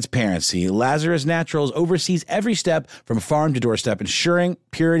to transparency, Lazarus Naturals oversees every step from farm to doorstep, ensuring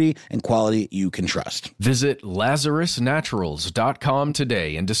purity and quality you can trust. Visit LazarusNaturals.com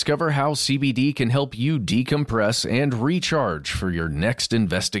today and discover how CBD can help you decompress and recharge for your next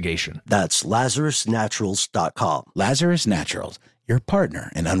investigation. That's LazarusNaturals.com. Lazarus Naturals, your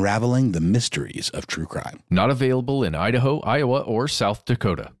partner in unraveling the mysteries of true crime. Not available in Idaho, Iowa, or South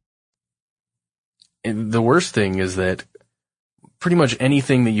Dakota. And the worst thing is that pretty much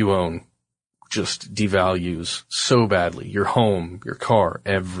anything that you own just devalues so badly. Your home, your car,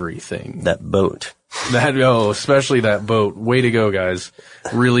 everything. That boat. Especially that boat. Way to go, guys.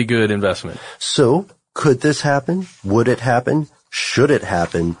 Really good investment. So, could this happen? Would it happen? Should it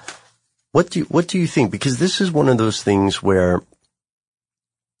happen? What do you think? Because this is one of those things where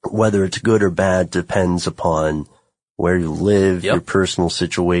whether it's good or bad depends upon where you live, your personal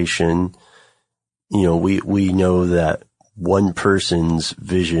situation. You know, we know that one person's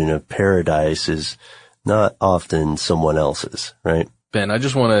vision of paradise is not often someone else's, right? Ben, I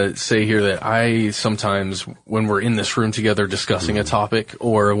just want to say here that I sometimes, when we're in this room together discussing a topic,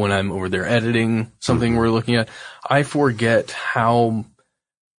 or when I'm over there editing something we're looking at, I forget how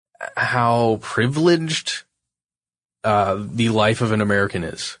privileged the life of an American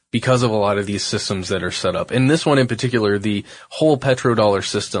is because of a lot of these systems that are set up. And this one in particular, the whole petrodollar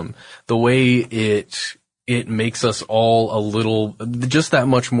system, the way it makes us all a little, just that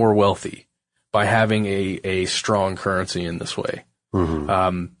much more wealthy by having a strong currency in this way.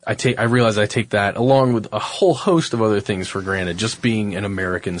 Mm-hmm. I realize I take that along with a whole host of other things for granted, just being an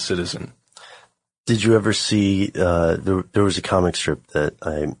American citizen. Did you ever see, there was a comic strip that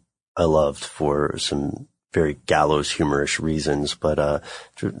I loved for some very gallows humorous reasons, but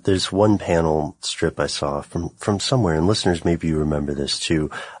there's one panel strip I saw from somewhere, and listeners, maybe you remember this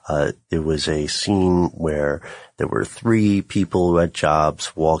too. It was a scene where there were 3 people who had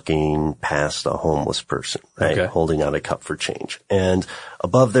jobs walking past a homeless person, right? Holding out a cup for change. And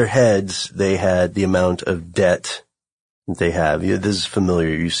above their heads, they had the amount of debt they have. This is familiar.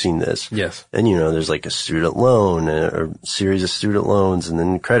 You've seen this. Yes. And there's like a student loan or a series of student loans and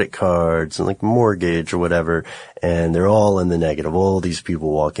then credit cards and like mortgage or whatever. And they're all in the negative. All these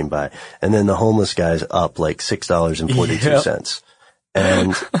people walking by. And then the homeless guy's up like $6.42.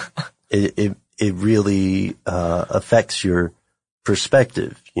 And it really, affects your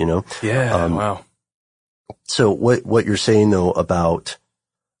perspective, Yeah. Wow. So what you're saying though about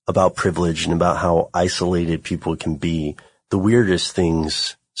privilege and about how isolated people can be, the weirdest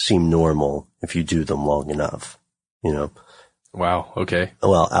things seem normal if you do them long enough, Wow. Okay.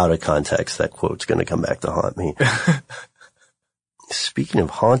 Well, out of context, that quote's going to come back to haunt me. Speaking of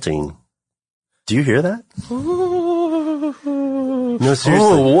haunting, do you hear that? No, seriously.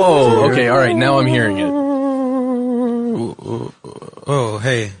 Oh, whoa. Okay. All right. Now I'm hearing it. Oh,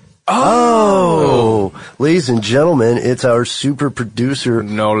 hey. Oh, ladies and gentlemen, it's our super producer,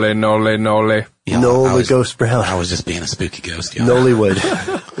 Nole. Nola Ghost Brown. I was just being a spooky ghost, yo. Nollywood.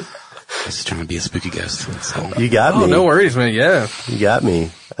 I was just trying to be a spooky ghost. So. You got me. Oh, no worries, man. Yeah. You got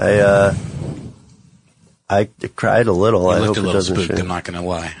me. I cried a little. I hope a it little doesn't spooked, show. I'm not gonna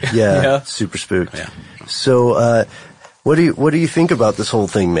lie. Yeah, super spooked. Yeah. So, what do you think about this whole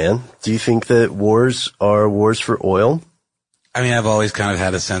thing, man? Do you think that wars are wars for oil? I mean, I've always kind of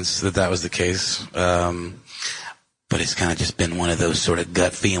had a sense that was the case. But it's kind of just been one of those sort of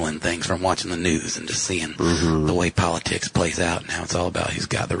gut feeling things from watching the news and just seeing the way politics plays out and how it's all about who's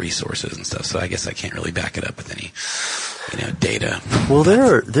got the resources and stuff. So I guess I can't really back it up with any, data. Well,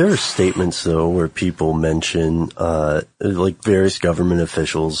 there are statements though where people mention, like various government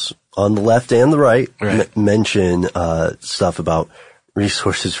officials on the left and the right, mention, stuff about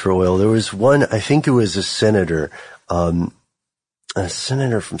resources for oil. There was one, I think it was a senator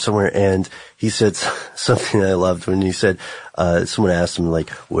from somewhere, and he said something I loved when he said, someone asked him, like,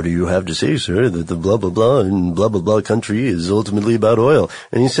 what do you have to say, sir, that the blah, blah, blah and blah, blah, blah country is ultimately about oil?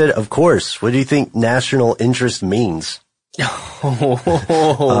 And he said, of course, what do you think national interest means? Yeah,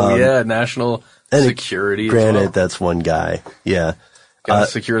 national security. Granted, that's one guy. Yeah. Gotta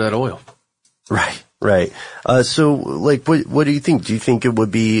secure that oil. Right. So, like, what do you think? Do you think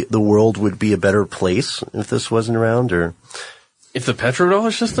the world would be a better place if this wasn't around, or? If the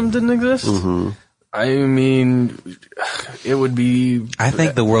petrodollar system didn't exist? I mean, it would be... I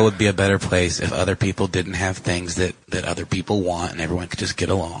think the world would be a better place if other people didn't have things that other people want and everyone could just get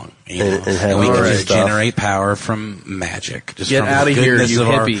along. And we could just generate power from magic. Just get from out of here, you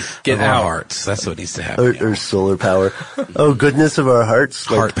hippie. Get out. Our hearts. That's what needs to happen. Or solar power. Oh, goodness of our hearts.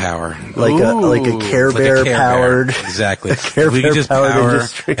 Heart power. Like a Care Bear powered. Exactly. If we could just power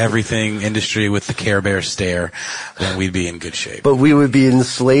everything industry with the Care Bear stare, then we'd be in good shape. But we would be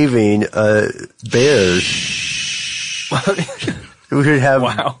enslaving, bears. We would have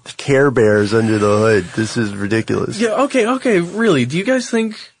Care Bears under the hood. This is ridiculous. Yeah, okay, really. Do you guys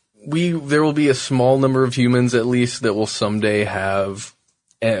think there will be a small number of humans at least that will someday have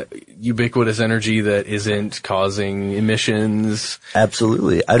ubiquitous energy that isn't causing emissions?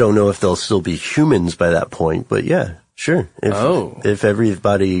 Absolutely. I don't know if they'll still be humans by that point, but yeah, sure.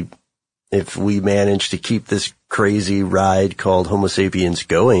 If we manage to keep this crazy ride called Homo sapiens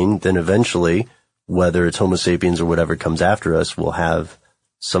going, then eventually, whether it's Homo sapiens or whatever comes after us, we'll have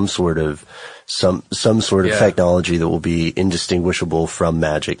some sort of technology that will be indistinguishable from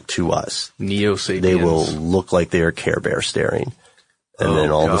magic to us. Neo-sapiens. They will look like they are Care Bear staring. And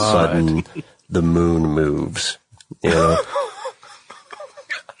then all of a sudden, the moon moves. You know?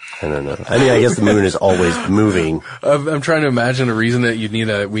 I don't know. I mean, I guess the moon is always moving. I'm trying to imagine a reason that you'd need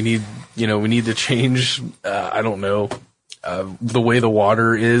we need to change, I don't know, the way the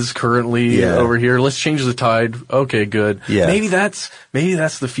water is currently over here. Let's change the tide. Okay, good. Yeah. Maybe that's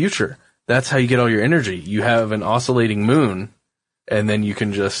the future. That's how you get all your energy. You have an oscillating moon, and then you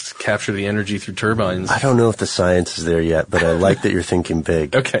can just capture the energy through turbines. I don't know if the science is there yet, but I like that you're thinking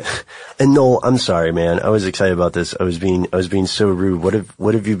big. Okay. And Noel, I'm sorry, man. I was excited about this. I was being so rude.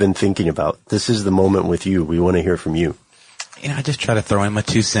 What have you been thinking about? This is the moment with you. We want to hear from you. I just try to throw in my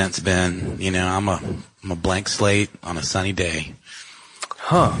 2 cents, Ben. I'm a blank slate on a sunny day.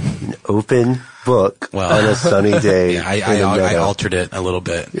 Huh. An open book on a sunny day. Yeah, I altered it a little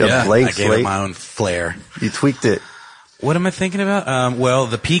bit. Blank I gave slate. it my own flair. You tweaked it. What am I thinking about? Well,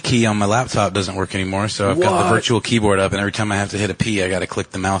 the P key on my laptop doesn't work anymore, so I've got the virtual keyboard up, and every time I have to hit a P, I got to click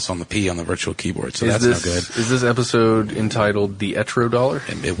the mouse on the P on the virtual keyboard. So that's no good. Is this episode entitled "The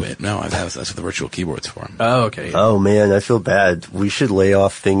Etrodollar"? No, that's what the virtual keyboard's for. Oh, okay. Oh man, I feel bad. We should lay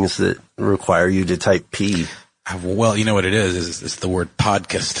off things that require you to type P. Well, you know what it is it's the word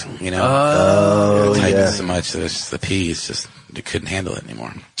podcast, typing so much that the P is just, you couldn't handle it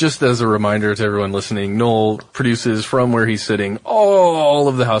anymore. Just as a reminder to everyone listening, Noel produces from where he's sitting all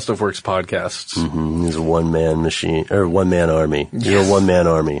of the How Stuff Works podcasts. Mm-hmm. He's a one-man machine, or one-man army. Yes. You're a one-man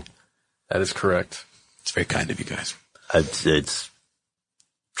army. That is correct. It's very kind of you guys. It's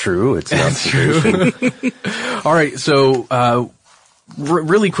true. It's not true. All right. So,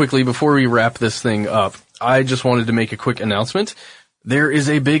 really quickly, before we wrap this thing up, I just wanted to make a quick announcement. There is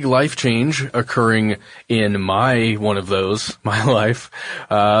a big life change occurring in my life.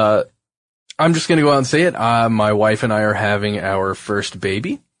 I'm just going to go out and say it. My wife and I are having our first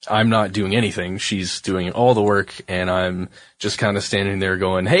baby. I'm not doing anything. She's doing all the work, and I'm just kind of standing there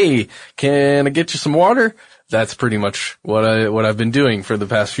going, "Hey, can I get you some water?" That's pretty much what I've been doing for the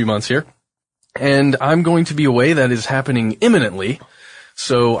past few months here. And I'm going to be away. That is happening imminently.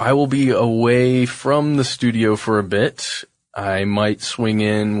 So I will be away from the studio for a bit. I might swing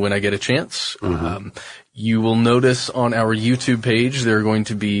in when I get a chance. Mm-hmm. You will notice on our YouTube page there are going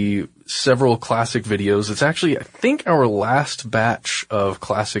to be several classic videos. It's actually, I think, our last batch of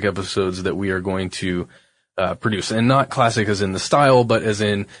classic episodes that we are going to produce. And not classic as in the style, but as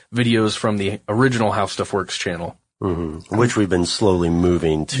in videos from the original How Stuff Works channel. Mm-hmm. Which we've been slowly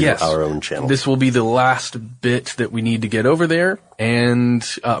moving to our own channel. This will be the last bit that we need to get over there. And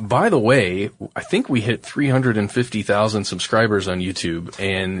by the way, I think we hit 350,000 subscribers on YouTube,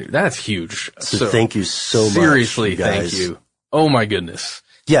 and that's huge. So thank you so much. Seriously, thank you. Oh my goodness.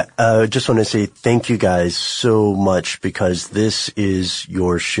 Yeah, just want to say thank you guys so much, because this is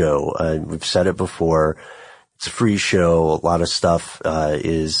your show. We've said it before. It's a free show. A lot of stuff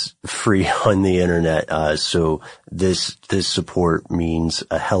is free on the internet. So this support means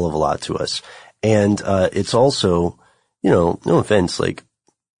a hell of a lot to us. And it's also, no offense, like,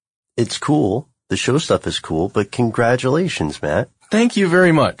 it's cool. The show stuff is cool, but congratulations, Matt. Thank you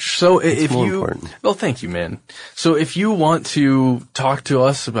very much. So it's important. Well, thank you, man. So if you want to talk to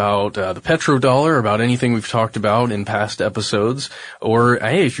us about the petrodollar, about anything we've talked about in past episodes, or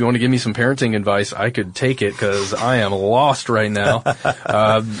hey, if you want to give me some parenting advice, I could take it, because I am lost right now.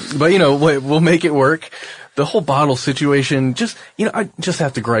 But we'll make it work. The whole bottle situation, I just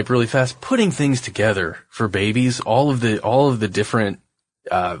have to gripe really fast. Putting things together for babies, all of the different,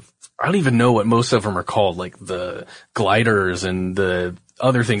 I don't even know what most of them are called, like the gliders and the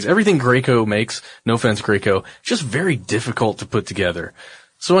other things. Everything Graco makes, no offense, Graco, just very difficult to put together.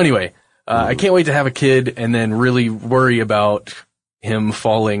 So anyway, I can't wait to have a kid and then really worry about him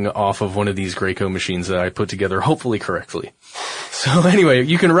falling off of one of these Graco machines that I put together, hopefully correctly. So anyway,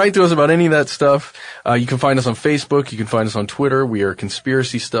 you can write to us about any of that stuff. You can find us on Facebook. You can find us on Twitter. We are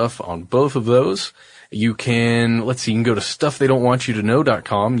Conspiracy Stuff on both of those. You can go to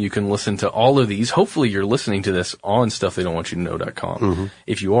stufftheydon'twantyoutoKnow.com. You can listen to all of these. Hopefully you're listening to this on stufftheydon'twantyoutoKnow.com. Mm-hmm.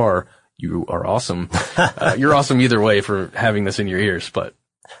 If you are awesome. You're awesome either way for having this in your ears, but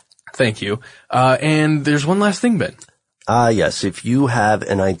thank you. And there's one last thing, Ben. Yes. If you have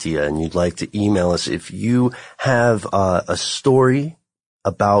an idea and you'd like to email us, if you have a story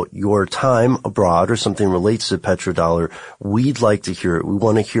about your time abroad or something relates to petrodollar, we'd like to hear it. We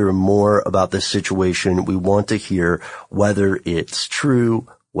want to hear more about this situation. We want to hear whether it's true,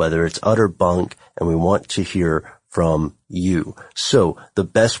 whether it's utter bunk, and we want to hear from you. So the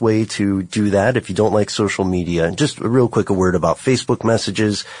best way to do that, if you don't like social media, just a real quick word about Facebook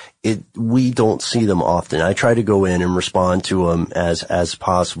messages. We don't see them often. I try to go in and respond to them as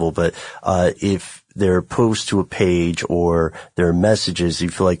possible, but if their posts to a page or their messages you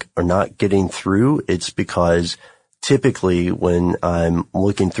feel like are not getting through, it's because typically when I'm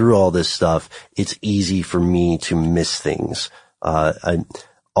looking through all this stuff, it's easy for me to miss things. I'm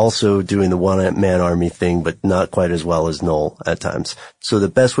also doing the one-man army thing, but not quite as well as Noel at times. So the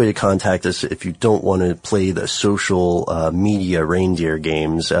best way to contact us, if you don't want to play the social media reindeer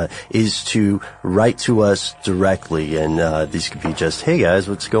games, is to write to us directly. And these could be just, hey guys,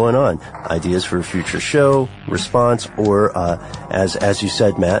 what's going on? Ideas for a future show, response, or as you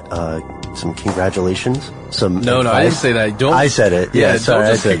said, Matt, some congratulations. No, I didn't say that. I said it. Yeah, sorry,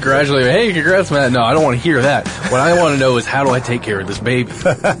 don't just congratulate me. Hey, congrats, Matt. No, I don't want to hear that. What I want to know is, how do I take care of this baby?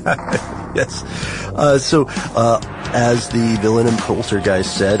 Yes. So as the Villain and Poulter guys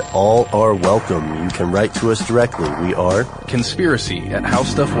said, all are welcome. You can write to us directly. We are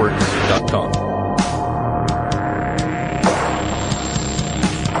conspiracy@howstuffworks.com.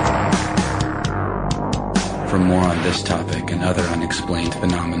 For more on this topic and other unexplained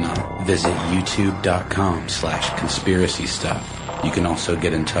phenomena, visit youtube.com/conspiracy stuff. You can also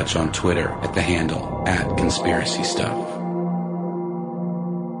get in touch on Twitter at the handle @conspiracystuff.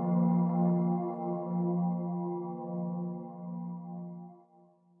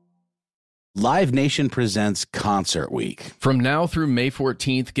 Live Nation presents Concert Week. From now through May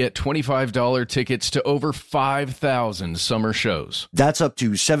 14th, get $25 tickets to over 5,000 summer shows. That's up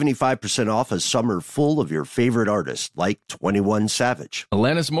to 75% off a summer full of your favorite artists, like 21 Savage,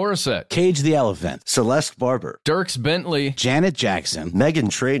 Alanis Morissette, Cage the Elephant, Celeste Barber, Dierks Bentley, Janet Jackson,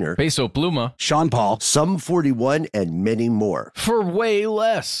 Meghan Trainor, Peso Pluma, Sean Paul, Sum 41, and many more. For way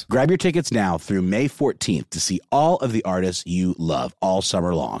less. Grab your tickets now through May 14th to see all of the artists you love all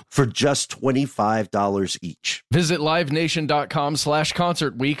summer long. For just $25 each. Visit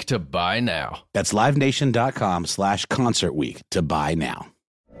livenation.com/concert week to buy now. That's livenation.com/concert week to buy now.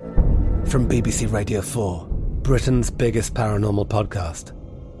 From BBC Radio 4, Britain's biggest paranormal podcast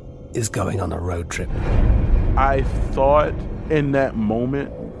is going on a road trip. I thought in that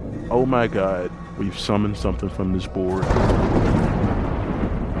moment, oh my God, we've summoned something from this board.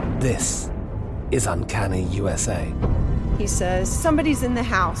 This is Uncanny USA. He says, somebody's in the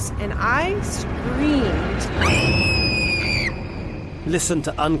house, and I screamed. Listen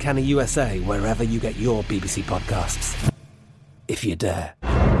to Uncanny USA wherever you get your BBC podcasts, if you dare.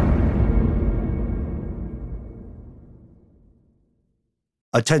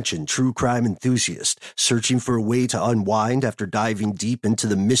 Attention, true crime enthusiast. Searching for a way to unwind after diving deep into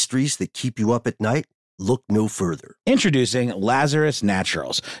the mysteries that keep you up at night? Look no further. Introducing Lazarus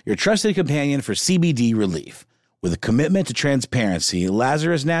Naturals, your trusted companion for CBD relief. With a commitment to transparency,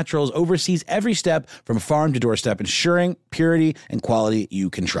 Lazarus Naturals oversees every step from farm to doorstep, ensuring purity and quality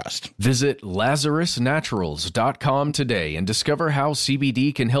you can trust. Visit LazarusNaturals.com today and discover how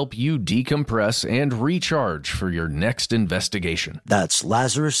CBD can help you decompress and recharge for your next investigation. That's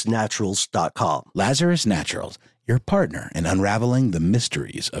LazarusNaturals.com. Lazarus Naturals, your partner in unraveling the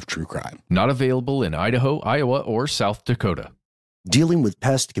mysteries of true crime. Not available in Idaho, Iowa, or South Dakota. Dealing with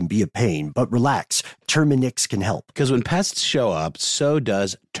pests can be a pain, but relax. Terminix can help. Because when pests show up, so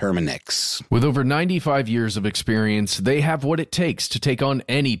does Terminix. With over 95 years of experience, they have what it takes to take on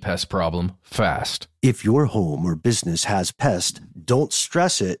any pest problem fast. If your home or business has pests, don't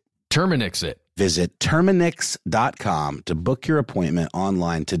stress it. Terminix it. Visit Terminix.com to book your appointment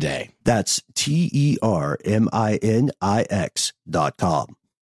online today. That's TERMINIX.com.